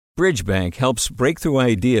Bridgebank helps breakthrough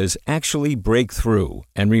ideas actually break through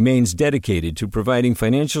and remains dedicated to providing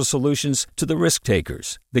financial solutions to the risk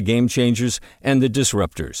takers, the game changers, and the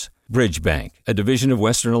disruptors. Bridgebank, a division of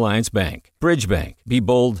Western Alliance Bank. Bridgebank. Be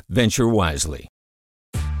bold, venture wisely.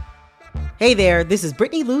 Hey there, this is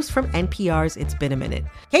Brittany Luce from NPR's It's Been a Minute.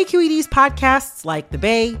 KQED's podcasts like The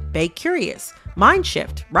Bay, Bay Curious, Mind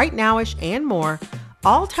Shift, Right Nowish, and more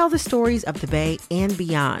all tell the stories of the Bay and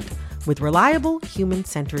beyond with reliable,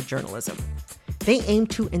 human-centered journalism. They aim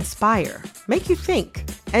to inspire, make you think,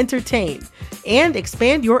 entertain, and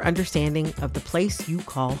expand your understanding of the place you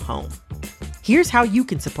call home. Here's how you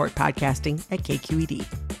can support podcasting at KQED.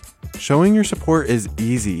 Showing your support is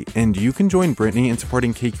easy, and you can join Brittany in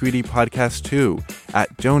supporting KQED Podcast too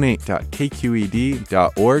at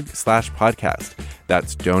donate.kqed.org/podcast.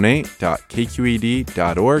 That's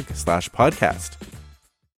donate.kqed.org/podcast.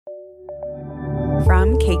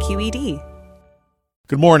 From KQED.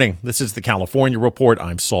 Good morning. This is the California Report.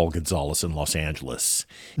 I'm Saul Gonzalez in Los Angeles.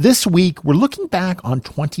 This week, we're looking back on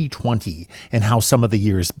 2020 and how some of the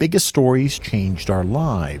year's biggest stories changed our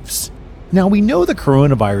lives. Now, we know the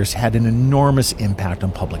coronavirus had an enormous impact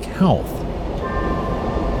on public health.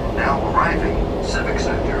 Now arriving, Civic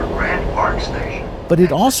Center, Grand Park Station. But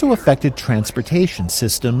it also affected transportation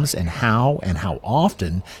systems and how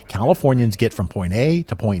often Californians get from point A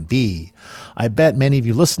to point B. I bet many of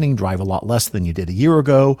you listening drive a lot less than you did a year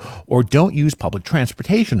ago or don't use public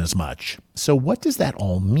transportation as much. So what does that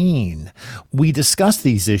all mean? We discussed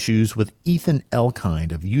these issues with Ethan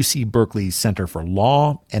Elkind of UC Berkeley's Center for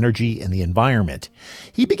Law, Energy, and the Environment.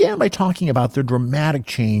 He began by talking about the dramatic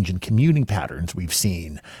change in commuting patterns we've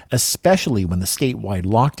seen, especially when the statewide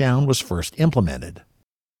lockdown was first implemented.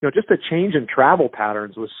 Just the change in travel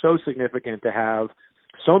patterns was so significant to have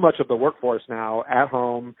so much of the workforce now at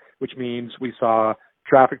home, which means we saw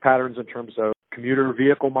traffic patterns in terms of commuter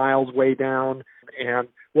vehicle miles way down. And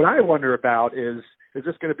what I wonder about is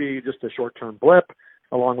this going to be just a short-term blip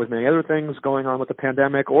along with many other things going on with the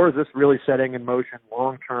pandemic, or is this really setting in motion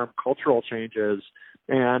long-term cultural changes?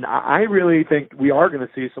 And I really think we are going to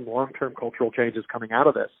see some long-term cultural changes coming out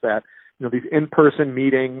of this, that these in-person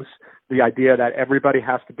meetings, the idea that everybody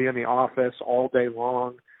has to be in the office all day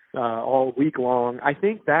long, all week long, I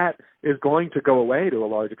think that is going to go away to a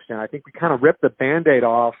large extent. I think we kind of ripped the Band-Aid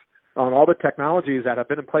off on all the technologies that have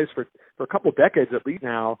been in place for a couple of decades at least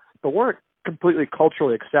now, but weren't completely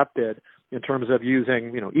culturally accepted in terms of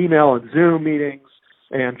using, email and Zoom meetings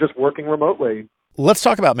and just working remotely. Let's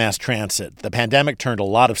talk about mass transit. The pandemic turned a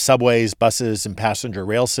lot of subways, buses, and passenger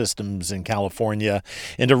rail systems in California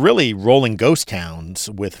into really rolling ghost towns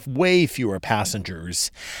with way fewer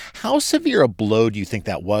passengers. How severe a blow do you think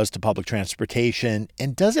that was to public transportation,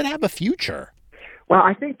 and does it have a future? Well,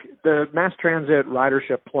 I think the mass transit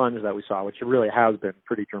ridership plunge that we saw, which really has been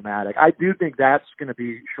pretty dramatic, I do think that's going to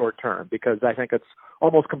be short-term because I think it's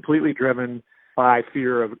almost completely driven by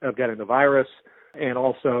fear of getting the virus, and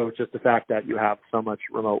also just the fact that you have so much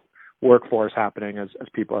remote workforce happening as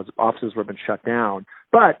offices have been shut down.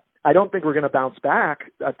 But I don't think we're going to bounce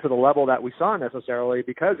back to the level that we saw necessarily,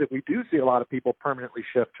 because if we do see a lot of people permanently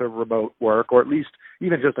shift to remote work, or at least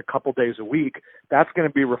even just a couple days a week, that's going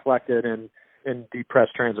to be reflected in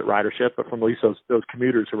depressed transit ridership, but from at least those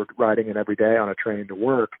commuters who are riding in every day on a train to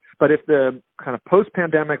work. But if the kind of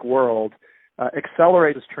post-pandemic world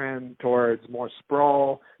accelerates this trend towards more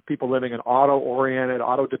sprawl, people living in auto-oriented,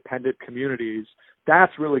 auto-dependent communities,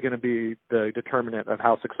 that's really going to be the determinant of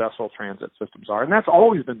how successful transit systems are. And that's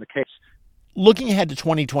always been the case. Looking ahead to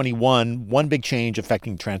 2021, one big change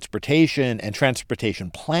affecting transportation and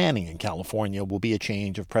transportation planning in California will be a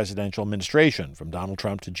change of presidential administration from Donald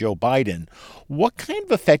Trump to Joe Biden. What kind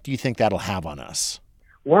of effect do you think that'll have on us?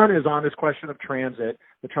 One is on this question of transit.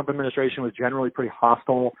 The Trump administration was generally pretty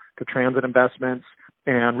hostile to transit investments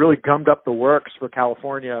and really gummed up the works for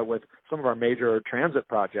California with some of our major transit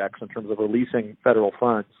projects in terms of releasing federal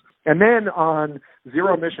funds. And then on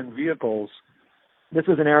zero-emission vehicles, this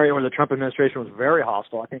is an area where the Trump administration was very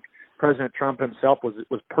hostile. I think President Trump himself was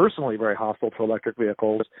personally very hostile to electric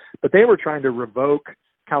vehicles, but they were trying to revoke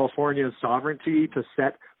California's sovereignty to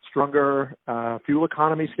set stronger fuel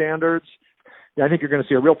economy standards. I think you're going to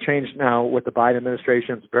see a real change now with the Biden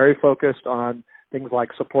administration. It's very focused on things like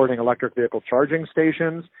supporting electric vehicle charging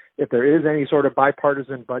stations. If there is any sort of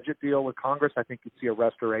bipartisan budget deal with Congress, I think you'd see a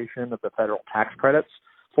restoration of the federal tax credits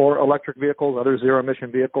for electric vehicles, other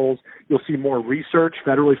zero-emission vehicles. You'll see more research,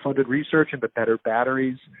 federally funded research into better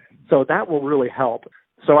batteries. So that will really help.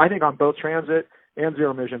 So I think on both transit and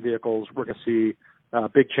zero-emission vehicles, we're going to see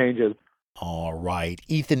big changes. All right.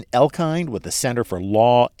 Ethan Elkind with the Center for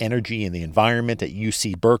Law, Energy, and the Environment at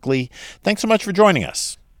UC Berkeley. Thanks so much for joining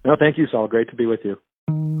us. No, thank you, Saul. Great to be with you.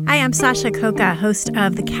 Hi, I'm Sasha Khokha, host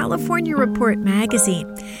of the California Report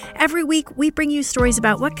magazine. Every week, we bring you stories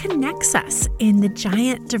about what connects us in the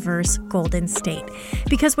giant, diverse Golden State.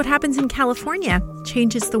 Because what happens in California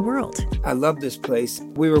changes the world. I love this place.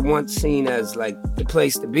 We were once seen as like the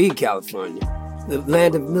place to be, California. The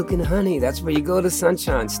land of milk and honey. That's where you go to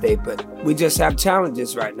Sunshine State, but we just have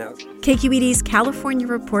challenges right now. KQED's California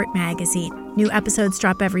Report magazine. New episodes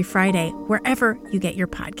drop every Friday, wherever you get your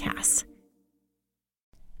podcasts.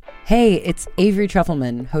 Hey, it's Avery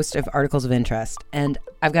Trufelman, host of Articles of Interest, and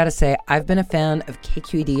I've got to say, I've been a fan of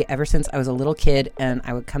KQED ever since I was a little kid, and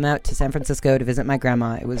I would come out to San Francisco to visit my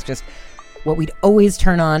grandma. It was just what we'd always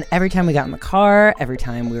turn on every time we got in the car, every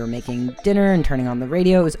time we were making dinner and turning on the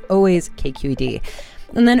radio. It was always KQED.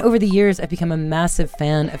 And then over the years, I've become a massive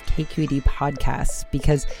fan of KQED podcasts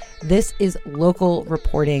because this is local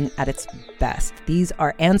reporting at its best. These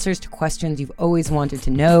are answers to questions you've always wanted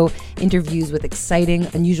to know, interviews with exciting,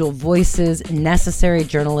 unusual voices, necessary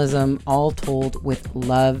journalism, all told with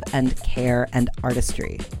love and care and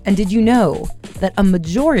artistry. And did you know that a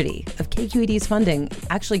majority of KQED's funding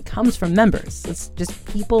actually comes from members? It's just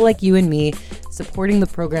people like you and me supporting the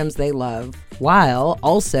programs they love, while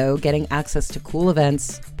also getting access to cool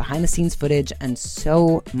events, behind-the-scenes footage, and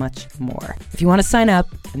so much more. If you want to sign up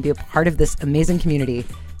and be a part of this amazing community,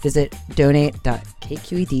 visit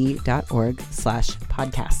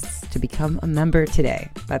donate.kqed.org/podcasts to become a member today.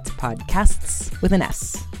 That's podcasts with an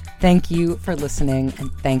S. Thank you for listening,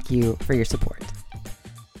 and thank you for your support.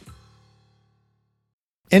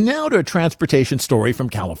 And now to a transportation story from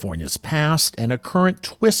California's past and a current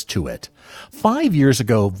twist to it. 5 years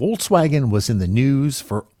ago, Volkswagen was in the news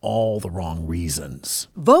for all the wrong reasons.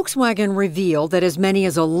 Volkswagen revealed that as many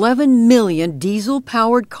as 11 million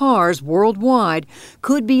diesel-powered cars worldwide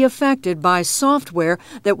could be affected by software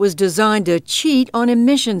that was designed to cheat on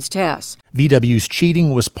emissions tests. VW's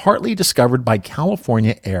cheating was partly discovered by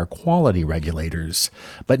California air quality regulators,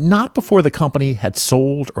 but not before the company had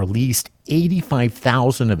sold or leased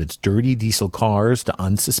 85,000 of its dirty diesel cars to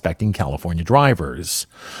unsuspecting California drivers.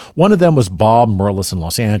 One of them was Bob Merlis in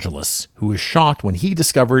Los Angeles, who was shocked when he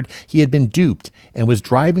discovered he had been duped and was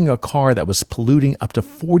driving a car that was polluting up to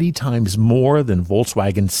 40 times more than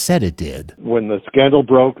Volkswagen said it did. When the scandal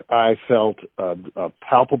broke, I felt a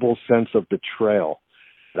palpable sense of betrayal.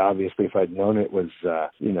 Obviously, if I'd known it was,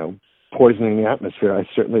 poisoning the atmosphere, I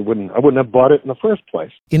wouldn't have bought it in the first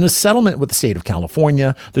place. In a settlement with the state of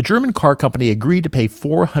California, the German car company agreed to pay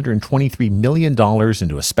 $423 million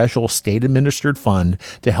into a special state-administered fund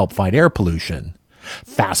to help fight air pollution.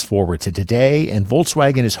 Fast forward to today, and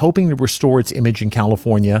Volkswagen is hoping to restore its image in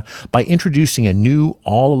California by introducing a new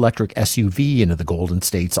all-electric SUV into the Golden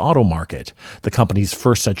State's auto market, the company's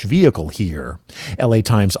first such vehicle here. LA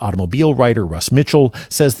Times automobile writer Russ Mitchell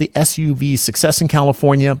says the SUV's success in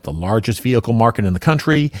California, the largest vehicle market in the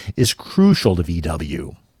country, is crucial to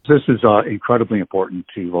VW. This is incredibly important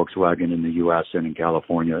to Volkswagen in the U.S. and in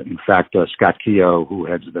California. In fact, Scott Keogh, who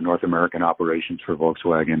heads the North American operations for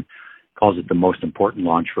Volkswagen, calls it the most important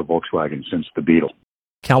launch for Volkswagen since the Beetle.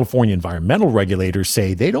 California environmental regulators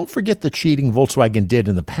say they don't forget the cheating Volkswagen did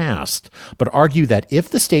in the past, but argue that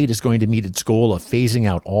if the state is going to meet its goal of phasing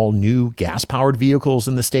out all new gas-powered vehicles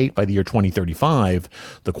in the state by the year 2035,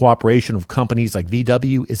 the cooperation of companies like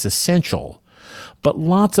VW is essential. But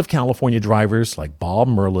lots of California drivers, like Bob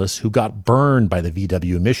Merlis, who got burned by the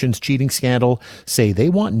VW emissions cheating scandal, say they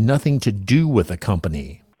want nothing to do with the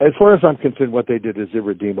company. As far as I'm concerned, what they did is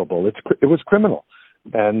irredeemable. It was criminal,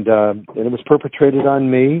 and it was perpetrated on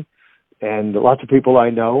me and lots of people I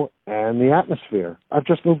know and the atmosphere. I've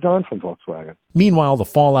just moved on from Volkswagen. Meanwhile, the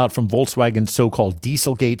fallout from Volkswagen's so-called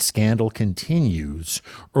Dieselgate scandal continues.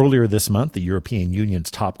 Earlier this month, the European Union's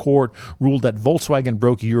top court ruled that Volkswagen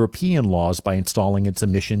broke European laws by installing its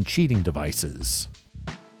emission cheating devices.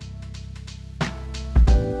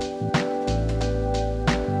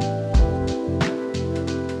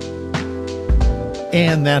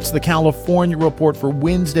 And that's the California Report for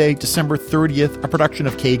Wednesday, December 30th, a production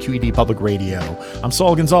of KQED Public Radio. I'm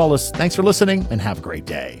Saul Gonzalez. Thanks for listening and have a great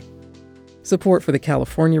day. Support for the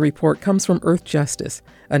California Report comes from Earth Justice,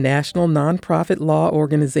 a national nonprofit law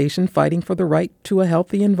organization fighting for the right to a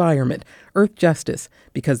healthy environment. Earth Justice,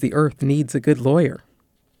 because the earth needs a good lawyer.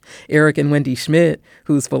 Eric and Wendy Schmidt,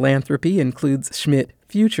 whose philanthropy includes Schmidt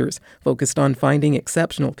Futures, focused on finding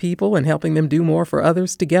exceptional people and helping them do more for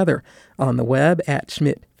others together, on the web at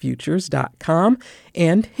schmidtfutures.com,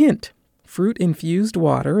 and Hint, fruit-infused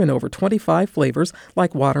water in over 25 flavors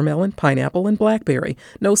like watermelon, pineapple, and blackberry.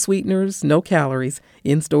 No sweeteners, no calories,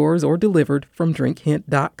 in stores or delivered from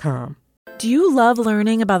drinkhint.com. Do you love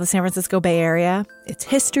learning about the San Francisco Bay Area, its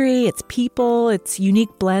history, its people, its unique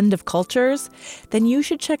blend of cultures? Then you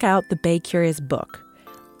should check out the Bay Curious book.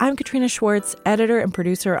 I'm Katrina Schwartz, editor and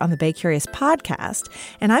producer on the Bay Curious podcast,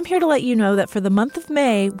 and I'm here to let you know that for the month of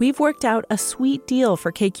May, we've worked out a sweet deal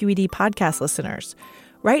for KQED podcast listeners.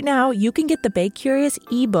 Right now, you can get the Bay Curious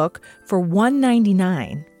ebook for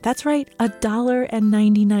 $1.99. That's right,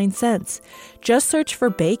 $1.99. Just search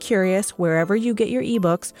for Bay Curious wherever you get your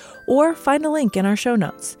ebooks or find a link in our show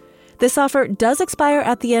notes. This offer does expire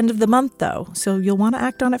at the end of the month, though, so you'll want to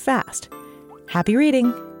act on it fast. Happy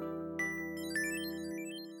reading!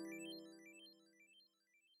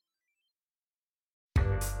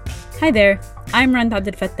 Hi there, I'm Rand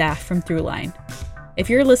Abdel-Fattah from Throughline. If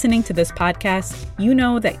you're listening to this podcast, you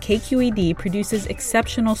know that KQED produces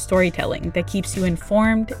exceptional storytelling that keeps you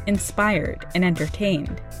informed, inspired, and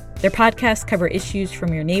entertained. Their podcasts cover issues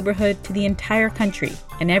from your neighborhood to the entire country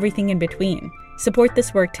and everything in between. Support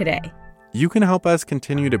this work today. You can help us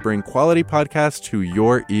continue to bring quality podcasts to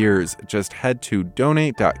your ears. Just head to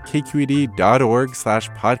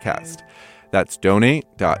donate.kqed.org/podcast. That's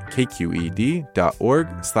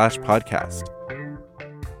donate.kqed.org/podcast.